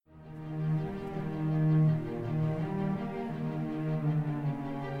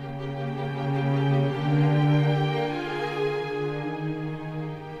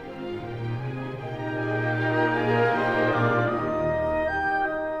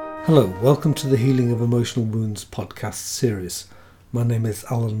Hello, welcome to the Healing of Emotional Wounds podcast series. My name is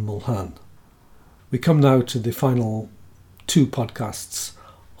Alan Mulhern. We come now to the final two podcasts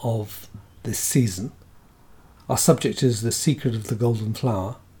of this season. Our subject is the secret of the golden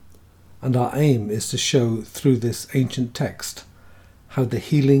flower, and our aim is to show through this ancient text how the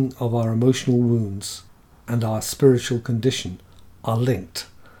healing of our emotional wounds and our spiritual condition are linked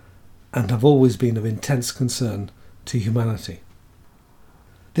and have always been of intense concern to humanity.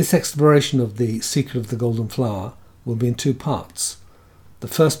 This exploration of the secret of the golden flower will be in two parts. The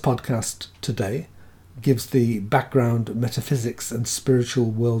first podcast today gives the background metaphysics and spiritual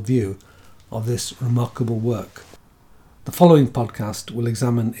worldview of this remarkable work. The following podcast will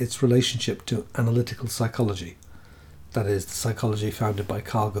examine its relationship to analytical psychology, that is, the psychology founded by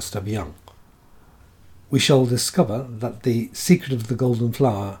Carl Gustav Jung. We shall discover that the secret of the golden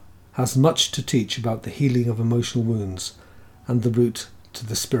flower has much to teach about the healing of emotional wounds and the route to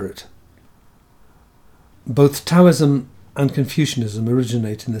the spirit. Both Taoism and Confucianism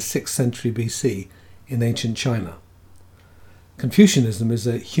originate in the 6th century BC in ancient China. Confucianism is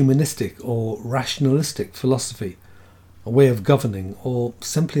a humanistic or rationalistic philosophy, a way of governing, or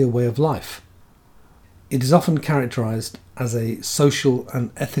simply a way of life. It is often characterized as a social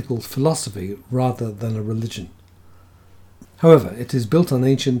and ethical philosophy rather than a religion. However, it is built on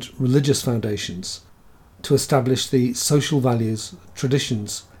ancient religious foundations to establish the social values,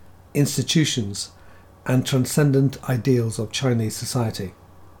 traditions, institutions, and transcendent ideals of Chinese society.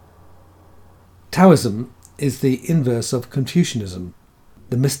 Taoism is the inverse of Confucianism,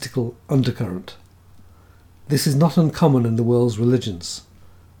 the mystical undercurrent. This is not uncommon in the world's religions.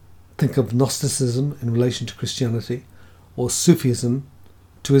 Think of Gnosticism in relation to Christianity, or Sufism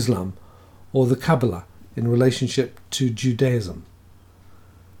to Islam, or the Kabbalah in relationship to Judaism.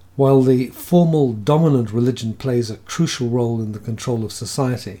 While the formal dominant religion plays a crucial role in the control of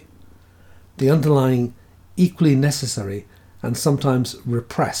society, the underlying, equally necessary and sometimes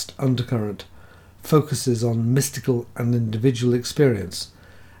repressed undercurrent focuses on mystical and individual experience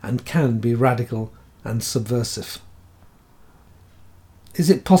and can be radical and subversive. Is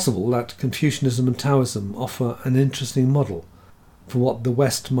it possible that Confucianism and Taoism offer an interesting model for what the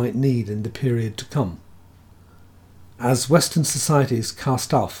West might need in the period to come? As Western societies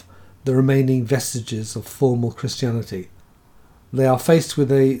cast off the remaining vestiges of formal Christianity, they are faced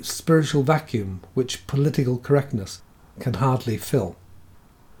with a spiritual vacuum which political correctness can hardly fill.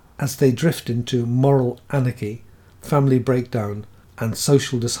 As they drift into moral anarchy, family breakdown, and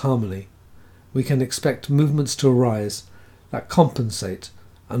social disharmony, we can expect movements to arise that compensate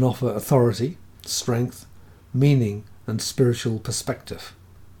and offer authority, strength, meaning, and spiritual perspective.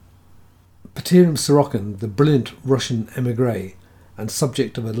 Peterim Sorokin, the brilliant Russian émigré and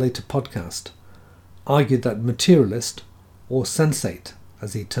subject of a later podcast, argued that materialist, or sensate,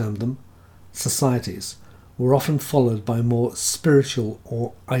 as he termed them, societies were often followed by more spiritual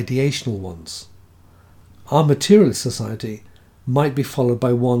or ideational ones. Our materialist society might be followed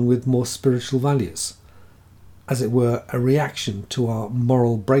by one with more spiritual values, as it were a reaction to our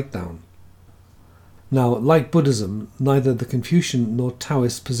moral breakdown. Now, like Buddhism, neither the Confucian nor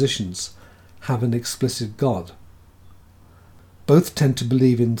Taoist positions have an explicit God. Both tend to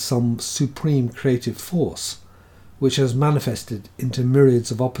believe in some supreme creative force which has manifested into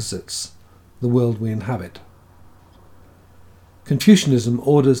myriads of opposites the world we inhabit. Confucianism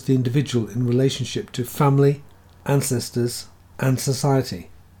orders the individual in relationship to family, ancestors, and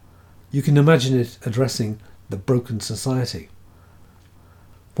society. You can imagine it addressing the broken society.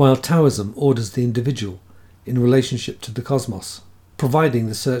 While Taoism orders the individual in relationship to the cosmos, providing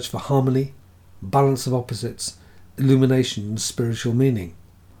the search for harmony, balance of opposites, illumination and spiritual meaning.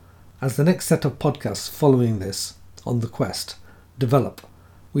 As the next set of podcasts following this, On the Quest, develop,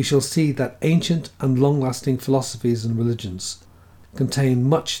 we shall see that ancient and long-lasting philosophies and religions contain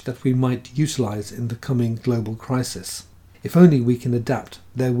much that we might utilize in the coming global crisis, if only we can adapt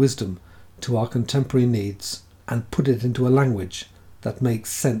their wisdom to our contemporary needs and put it into a language that makes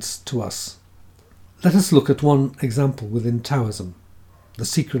sense to us. Let us look at one example within Taoism, the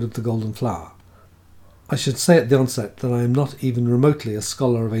secret of the golden flower. I should say at the onset that I am not even remotely a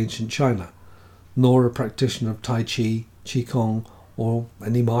scholar of ancient China, nor a practitioner of Tai Chi, Qigong, or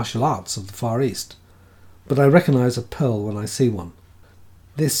any martial arts of the Far East, but I recognize a pearl when I see one.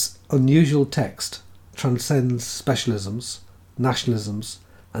 This unusual text transcends specialisms, nationalisms,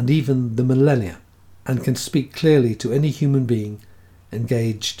 and even the millennia, and can speak clearly to any human being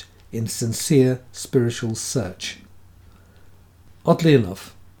engaged in sincere spiritual search. Oddly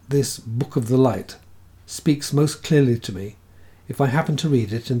enough, this Book of the Light speaks most clearly to me if I happen to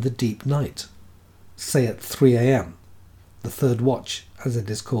read it in the deep night, say at 3 a.m., the third watch as it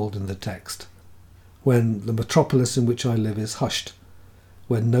is called in the text, when the metropolis in which I live is hushed,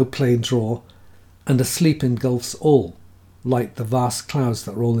 when no planes roar, and a sleep engulfs all, like the vast clouds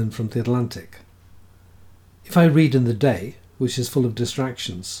that roll in from the Atlantic. If I read in the day, which is full of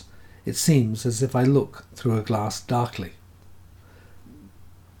distractions, it seems as if I look through a glass darkly.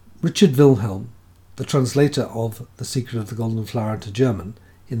 Richard Wilhelm, the translator of The Secret of the Golden Flower into German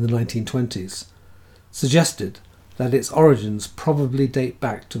in the 1920s, suggested that its origins probably date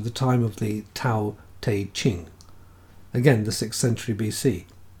back to the time of the Tao Te Ching, again the 6th century BC,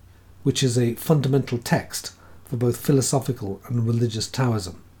 which is a fundamental text for both philosophical and religious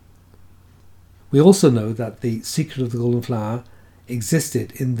Taoism. We also know that The Secret of the Golden Flower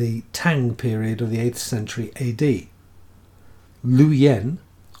existed in the Tang period of the 8th century AD. Lu Yen,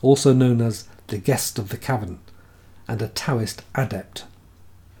 also known as the Guest of the Cavern and a Taoist adept,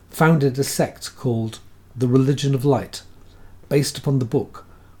 founded a sect called the Religion of Light, based upon the book,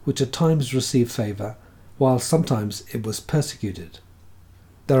 which at times received favour, while sometimes it was persecuted.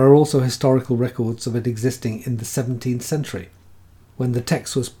 There are also historical records of it existing in the 17th century, when the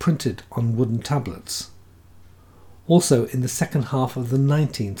text was printed on wooden tablets. Also in the second half of the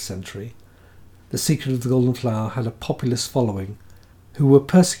 19th century, The Secret of the Golden Flower had a populist following who were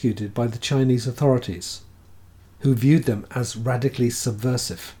persecuted by the Chinese authorities, who viewed them as radically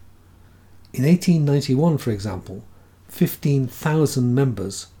subversive. In 1891, for example, 15,000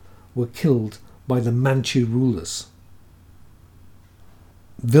 members were killed by the Manchu rulers.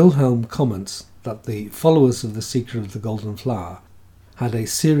 Wilhelm comments that the followers of The Secret of the Golden Flower had a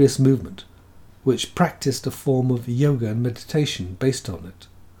serious movement which practiced a form of yoga and meditation based on it.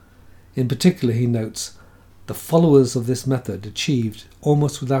 In particular, he notes, the followers of this method achieved,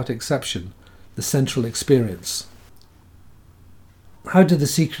 almost without exception, the central experience. How did The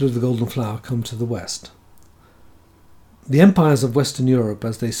Secret of the Golden Flower come to the West? The empires of Western Europe,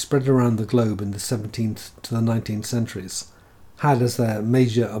 as they spread around the globe in the 17th to the 19th centuries, had as their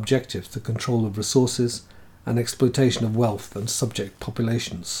major objective the control of resources and exploitation of wealth and subject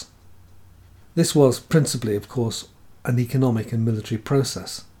populations. This was principally, of course, an economic and military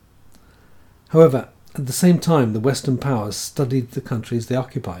process. However, at the same time, the Western powers studied the countries they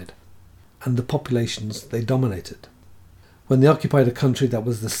occupied and the populations they dominated. When they occupied a country that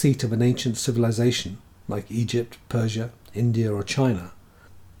was the seat of an ancient civilization, like Egypt, Persia, India or China,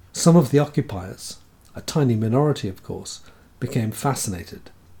 some of the occupiers, a tiny minority of course, became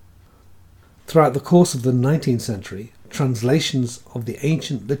fascinated. Throughout the course of the 19th century, translations of the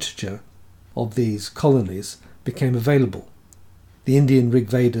ancient literature of these colonies became available, the Indian Rig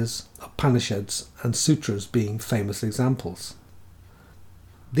Vedas, Upanishads and Sutras being famous examples.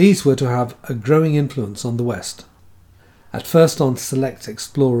 These were to have a growing influence on the West, at first on select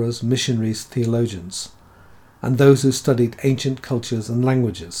explorers, missionaries, theologians, and those who studied ancient cultures and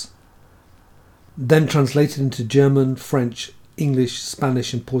languages, then translated into German, French, English,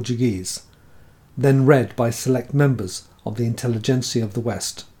 Spanish and Portuguese, then read by select members of the intelligentsia of the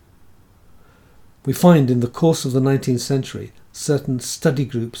West. We find in the course of the 19th century certain study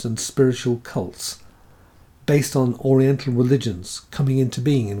groups and spiritual cults based on Oriental religions coming into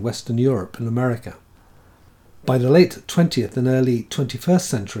being in Western Europe and America. By the late 20th and early 21st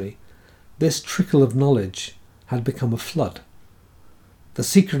century, this trickle of knowledge had become a flood. The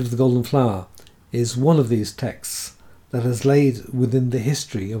Secret of the Golden Flower is one of these texts that has laid within the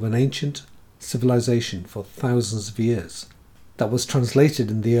history of an ancient civilization for thousands of years, that was translated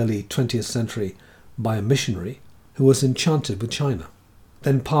in the early 20th century by a missionary who was enchanted with China,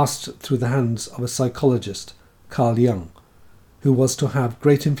 then passed through the hands of a psychologist, Carl Jung, who was to have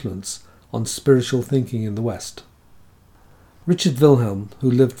great influence on spiritual thinking in the West. Richard Wilhelm,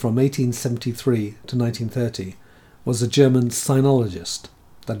 who lived from 1873 to 1930, was a German sinologist,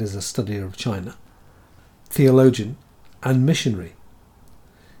 that is a studier of China, theologian and missionary.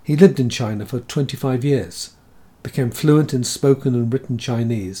 He lived in China for 25 years, became fluent in spoken and written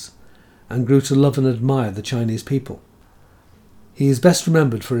Chinese, and grew to love and admire the Chinese people. He is best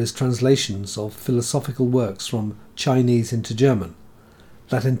remembered for his translations of philosophical works from Chinese into German,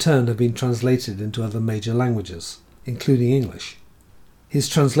 that in turn have been translated into other major languages, including English. His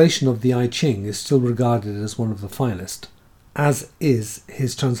translation of the I Ching is still regarded as one of the finest, as is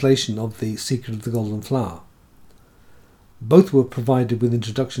his translation of The Secret of the Golden Flower. Both were provided with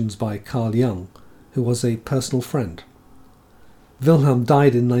introductions by Carl Jung, who was a personal friend. Wilhelm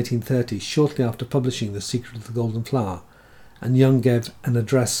died in 1930, shortly after publishing The Secret of the Golden Flower, and Jung gave an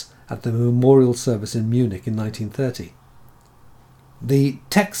address at the memorial service in Munich in 1930. The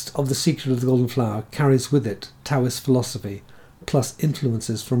text of The Secret of the Golden Flower carries with it Taoist philosophy, plus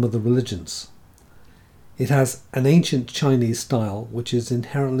influences from other religions. It has an ancient Chinese style which is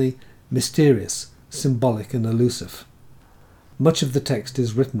inherently mysterious, symbolic and elusive. Much of the text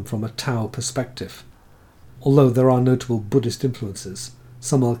is written from a Tao perspective, although there are notable Buddhist influences,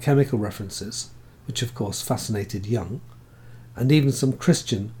 some alchemical references, which of course fascinated Jung, and even some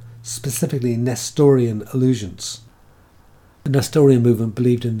Christian, specifically Nestorian allusions. The Nestorian movement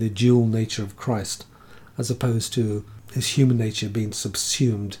believed in the dual nature of Christ, as opposed to his human nature being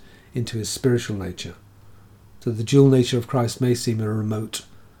subsumed into his spiritual nature. So the dual nature of Christ may seem a remote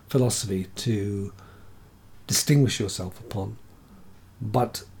philosophy to distinguish yourself upon,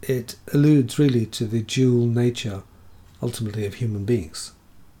 but it alludes really to the dual nature, ultimately, of human beings.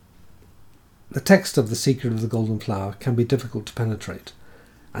 The text of The Secret of the Golden Flower can be difficult to penetrate,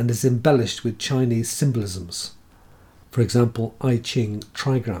 and is embellished with Chinese symbolisms, for example I Ching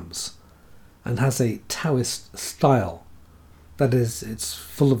trigrams, and has a Taoist style. That is, it's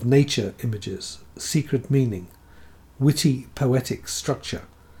full of nature images, secret meaning, witty poetic structure,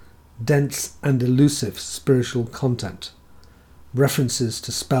 dense and elusive spiritual content, references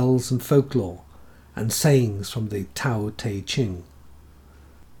to spells and folklore, and sayings from the Tao Te Ching.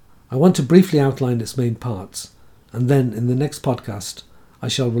 I want to briefly outline its main parts, and then in the next podcast I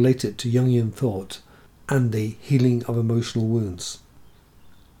shall relate it to Jungian thought and the healing of emotional wounds.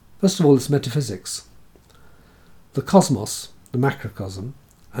 First of all, its metaphysics. The cosmos, the macrocosm,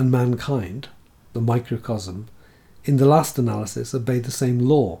 and mankind, the microcosm, in the last analysis obey the same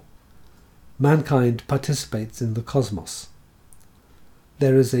law. Mankind participates in the cosmos.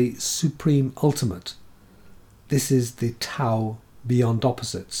 There is a supreme ultimate. This is the Tao beyond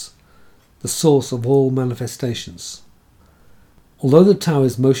opposites, the source of all manifestations. Although the Tao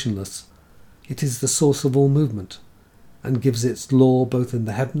is motionless, it is the source of all movement, and gives its law both in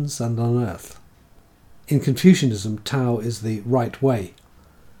the heavens and on earth. In Confucianism, Tao is the right way.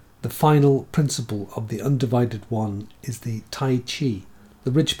 The final principle of the undivided one is the Tai Chi,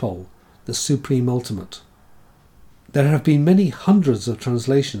 the ridgepole, the supreme ultimate. There have been many hundreds of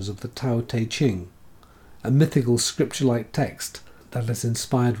translations of the Tao Te Ching, a mythical scripture-like text that has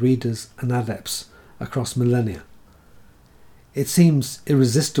inspired readers and adepts across millennia. It seems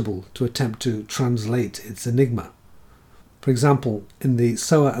irresistible to attempt to translate its enigma. For example, in The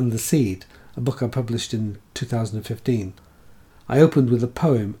Sower and the Seed, a book I published in 2015, I opened with a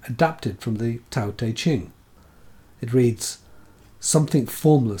poem adapted from the Tao Te Ching. It reads, "Something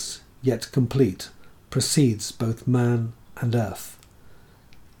formless yet complete precedes both man and earth.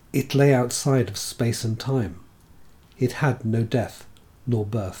 It lay outside of space and time. It had no death nor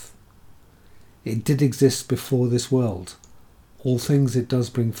birth. It did exist before this world. All things it does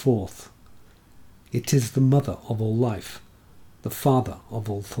bring forth. It is the mother of all life, the father of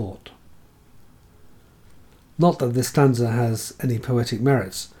all thought." Not that this stanza has any poetic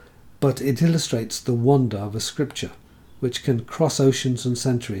merits, but it illustrates the wonder of a scripture which can cross oceans and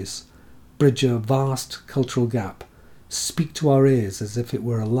centuries, bridge a vast cultural gap, speak to our ears as if it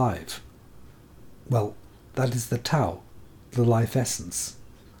were alive. Well, that is the Tao, the life essence.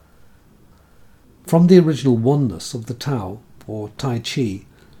 From the original oneness of the Tao, or Tai Chi,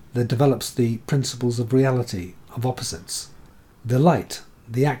 there develops the principles of reality, of opposites. The light,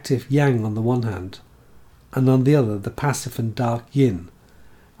 the active yang on the one hand, and on the other the passive and dark yin,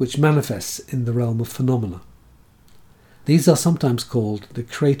 which manifests in the realm of phenomena. These are sometimes called the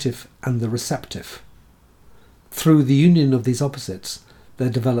creative and the receptive. Through the union of these opposites, there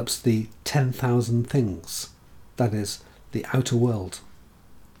develops the 10,000 things, that is, the outer world.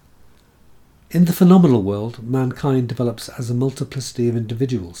 In the phenomenal world, mankind develops as a multiplicity of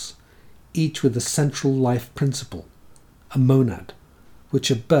individuals, each with a central life principle, a monad, which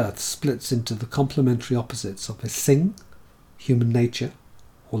at birth splits into the complementary opposites of Hsing, human nature,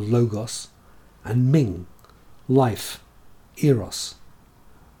 or logos, and Ming, life, eros.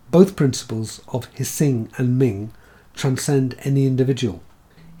 Both principles of Hsing and Ming transcend any individual.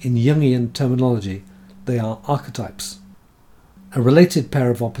 In Jungian terminology, they are archetypes. A related pair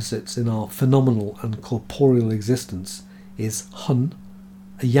of opposites in our phenomenal and corporeal existence is Hun,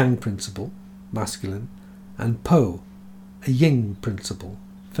 a yang principle, masculine, and Po, a yin principle,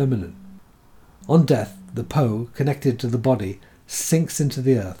 feminine. On death, the Po, connected to the body, sinks into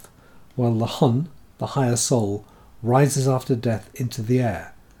the earth, while the Hun, the higher soul, rises after death into the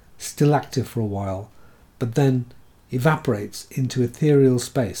air, still active for a while, but then evaporates into ethereal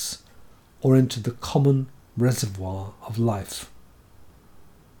space, or into the common reservoir of life.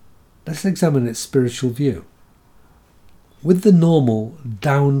 Let's examine its spiritual view. With the normal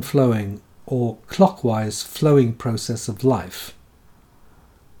down-flowing or clockwise flowing process of life,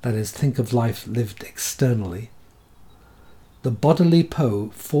 that is, think of life lived externally, the bodily Po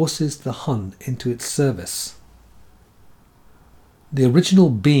forces the Hun into its service. The original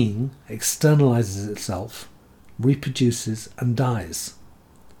being externalizes itself, reproduces and dies.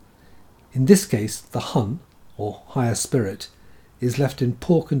 In this case, the Hun, or higher spirit, is left in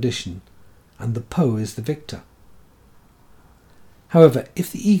poor condition and the Po is the victor. However,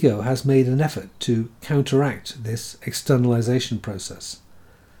 if the ego has made an effort to counteract this externalization process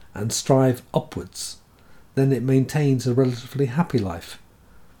and strive upwards, then it maintains a relatively happy life,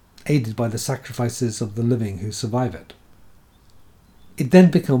 aided by the sacrifices of the living who survive it. It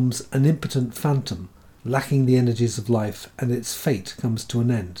then becomes an impotent phantom, lacking the energies of life, and its fate comes to an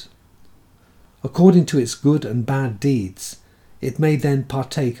end. According to its good and bad deeds, it may then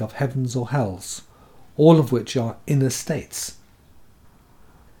partake of heavens or hells, all of which are inner states.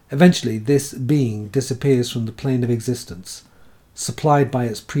 Eventually, this being disappears from the plane of existence, supplied by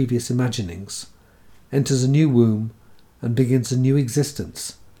its previous imaginings, enters a new womb and begins a new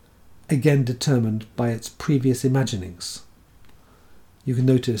existence, again determined by its previous imaginings. You can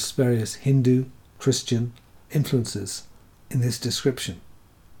notice various Hindu, Christian influences in this description.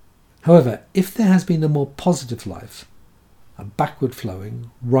 However, if there has been a more positive life, a backward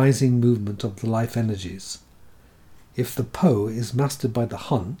flowing, rising movement of the life energies, if the Po is mastered by the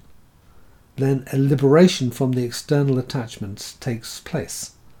Hun, then a liberation from the external attachments takes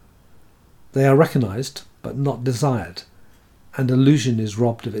place. They are recognized but not desired, and illusion is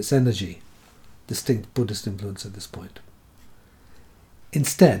robbed of its energy. Distinct Buddhist influence at this point.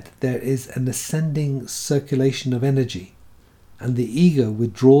 Instead, there is an ascending circulation of energy, and the ego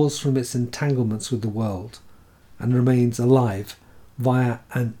withdraws from its entanglements with the world and remains alive via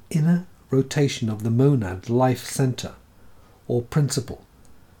an inner rotation of the monad life center, or principle,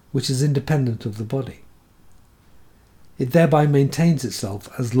 which is independent of the body. It thereby maintains itself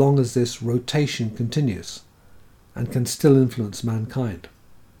as long as this rotation continues, and can still influence mankind.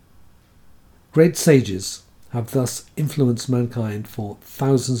 Great sages have thus influenced mankind for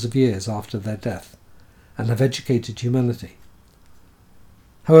thousands of years after their death, and have educated humanity.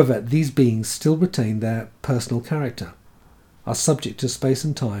 However, these beings still retain their personal character, are subject to space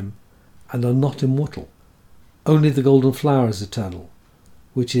and time, and are not immortal. Only the golden flower is eternal,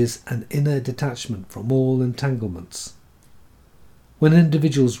 which is an inner detachment from all entanglements. When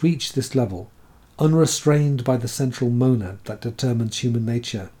individuals reach this level, unrestrained by the central monad that determines human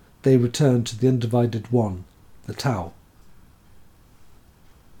nature, they return to the undivided one, the Tao.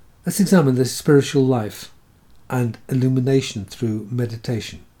 Let's examine the spiritual life and illumination through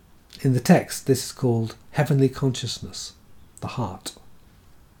meditation. In the text, this is called heavenly consciousness, the heart.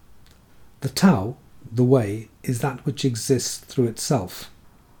 The Tao, the way, is that which exists through itself.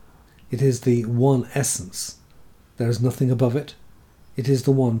 It is the one essence. There is nothing above it. It is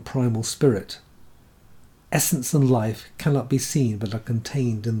the one primal spirit. Essence and life cannot be seen but are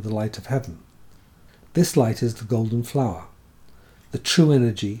contained in the light of heaven. This light is the golden flower, the true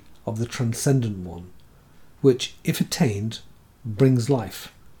energy of the transcendent one, which, if attained, brings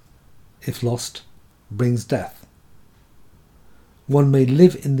life, if lost, brings death. One may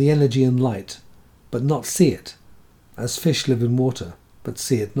live in the energy and light, but not see it, as fish live in water, but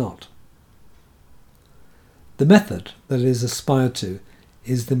see it not. The method that is aspired to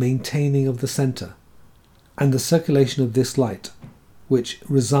is the maintaining of the centre, and the circulation of this light, which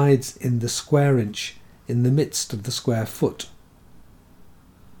resides in the square inch in the midst of the square foot.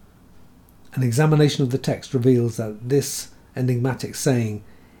 An examination of the text reveals that this enigmatic saying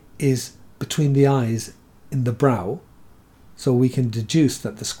is between the eyes in the brow, so we can deduce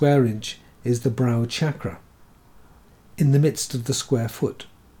that the square inch is the brow chakra, in the midst of the square foot,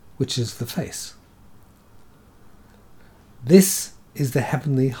 which is the face. This is the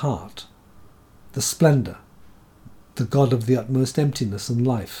heavenly heart, the splendour, the God of the utmost emptiness and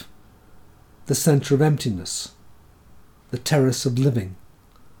life, the centre of emptiness, the terrace of living,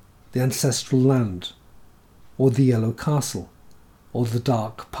 the ancestral land, or the yellow castle, or the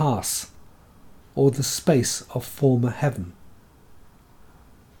dark pass, or the space of former heaven.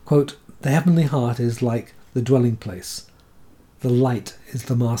 Quote, the heavenly heart is like the dwelling place, the light is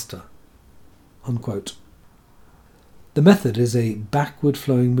the master. Unquote. The method is a backward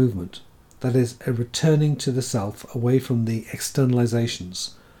flowing movement, that is, a returning to the self away from the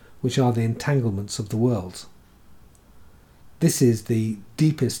externalizations, which are the entanglements of the world. This is the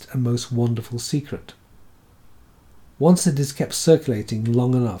deepest and most wonderful secret. Once it is kept circulating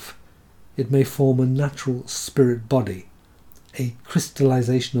long enough, it may form a natural spirit body, a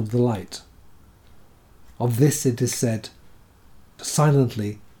crystallization of the light. Of this it is said,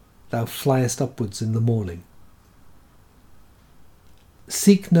 silently thou fliest upwards in the morning.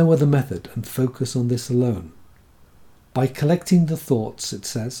 Seek no other method and focus on this alone. By collecting the thoughts, it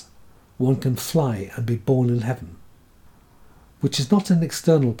says, one can fly and be born in heaven, which is not an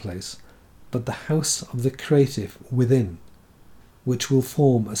external place, but the house of the creative within, which will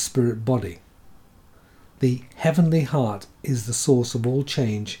form a spirit body. The heavenly heart is the source of all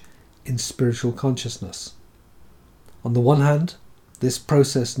change in spiritual consciousness. On the one hand, this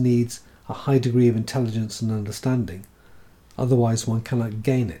process needs a high degree of intelligence and understanding, otherwise one cannot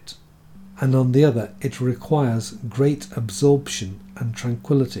gain it. And on the other, it requires great absorption and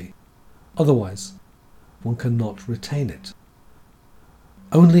tranquility, otherwise one cannot retain it.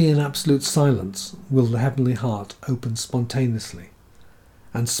 Only in absolute silence will the heavenly heart open spontaneously,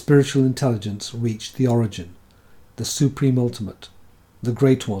 and spiritual intelligence reach the origin, the supreme ultimate, the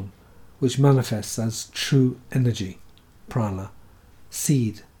great one, which manifests as true energy, prana,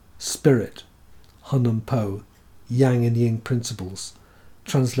 seed, spirit, hun and po, yang and yin principles,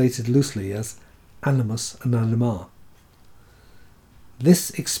 translated loosely as animus and anima.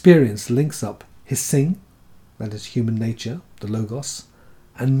 This experience links up hissing, that is human nature, the logos,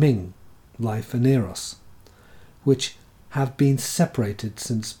 and ming, life and eros, which have been separated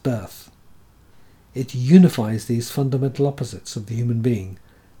since birth. It unifies these fundamental opposites of the human being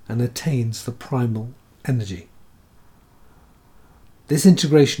and attains the primal energy. This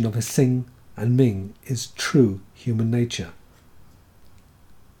integration of hissing and ming is true human nature.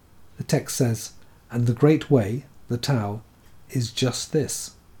 The text says, and the great way, the Tao, is just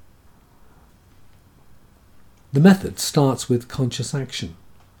this. The method starts with conscious action,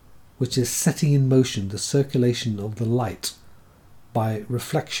 which is setting in motion the circulation of the light by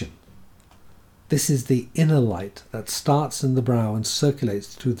reflection. This is the inner light that starts in the brow and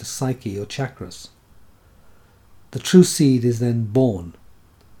circulates through the psyche or chakras. The true seed is then born.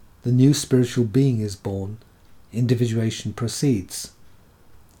 The new spiritual being is born. Individuation proceeds.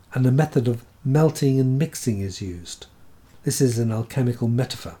 And a method of melting and mixing is used. This is an alchemical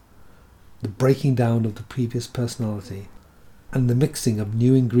metaphor, the breaking down of the previous personality and the mixing of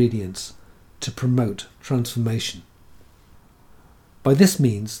new ingredients to promote transformation. By this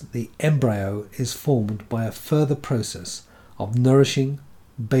means, the embryo is formed by a further process of nourishing,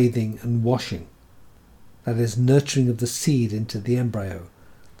 bathing and washing, that is, nurturing of the seed into the embryo,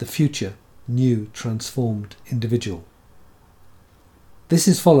 the future, new, transformed individual. This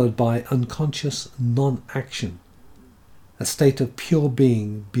is followed by unconscious non-action, a state of pure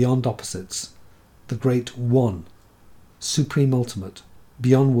being beyond opposites, the great One, supreme ultimate,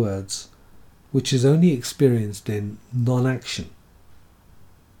 beyond words, which is only experienced in non-action.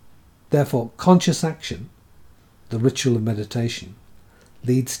 Therefore, conscious action, the ritual of meditation,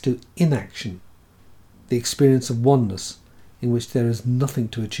 leads to inaction, the experience of oneness in which there is nothing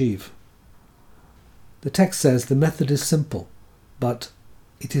to achieve. The text says the method is simple, but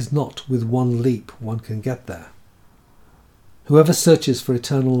it is not with one leap one can get there. Whoever searches for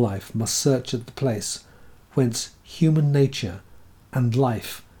eternal life must search at the place whence human nature and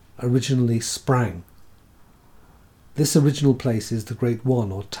life originally sprang. This original place is the Great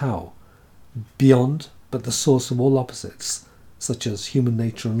One, or Tao, beyond but the source of all opposites, such as human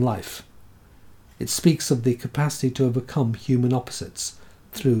nature and life. It speaks of the capacity to overcome human opposites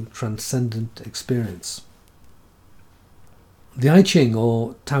through transcendent experience. The I Ching,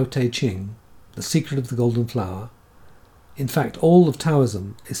 or Tao Te Ching, the secret of the golden flower, in fact all of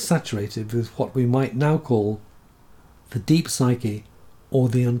Taoism is saturated with what we might now call the deep psyche or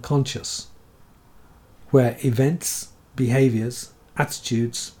the unconscious, where events, behaviours,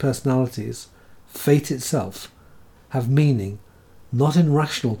 attitudes, personalities, fate itself have meaning not in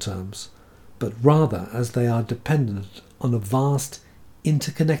rational terms, but rather as they are dependent on a vast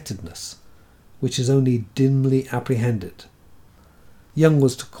interconnectedness which is only dimly apprehended. Jung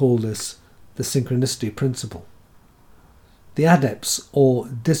was to call this the synchronicity principle. The adepts or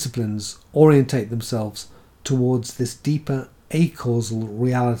disciplines orientate themselves towards this deeper acausal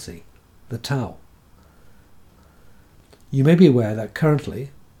reality, the Tao. You may be aware that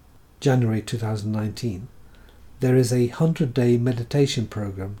currently, January 2019, there is a 100-day meditation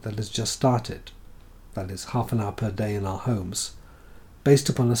program that has just started, that is half an hour per day in our homes, based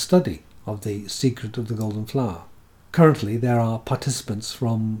upon a study of the secret of the golden flower. Currently there are participants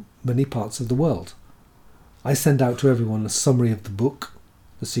from many parts of the world. I send out to everyone a summary of the book,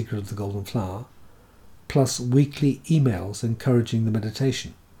 The Secret of the Golden Flower, plus weekly emails encouraging the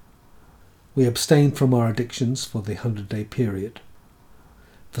meditation. We abstain from our addictions for the 100-day period.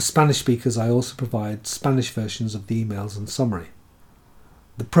 For Spanish speakers, I also provide Spanish versions of the emails and summary.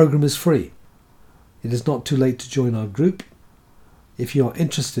 The program is free. It is not too late to join our group. If you are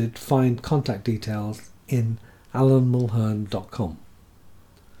interested, find contact details in alanmulhern.com.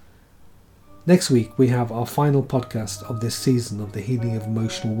 Next week we have our final podcast of this season of the healing of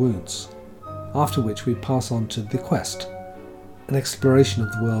emotional wounds, after which we pass on to The Quest, an exploration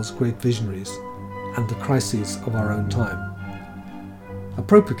of the world's great visionaries and the crises of our own time.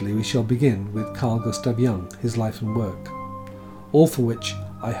 Appropriately, we shall begin with Carl Gustav Jung, his life and work, all for which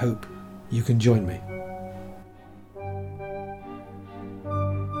I hope you can join me.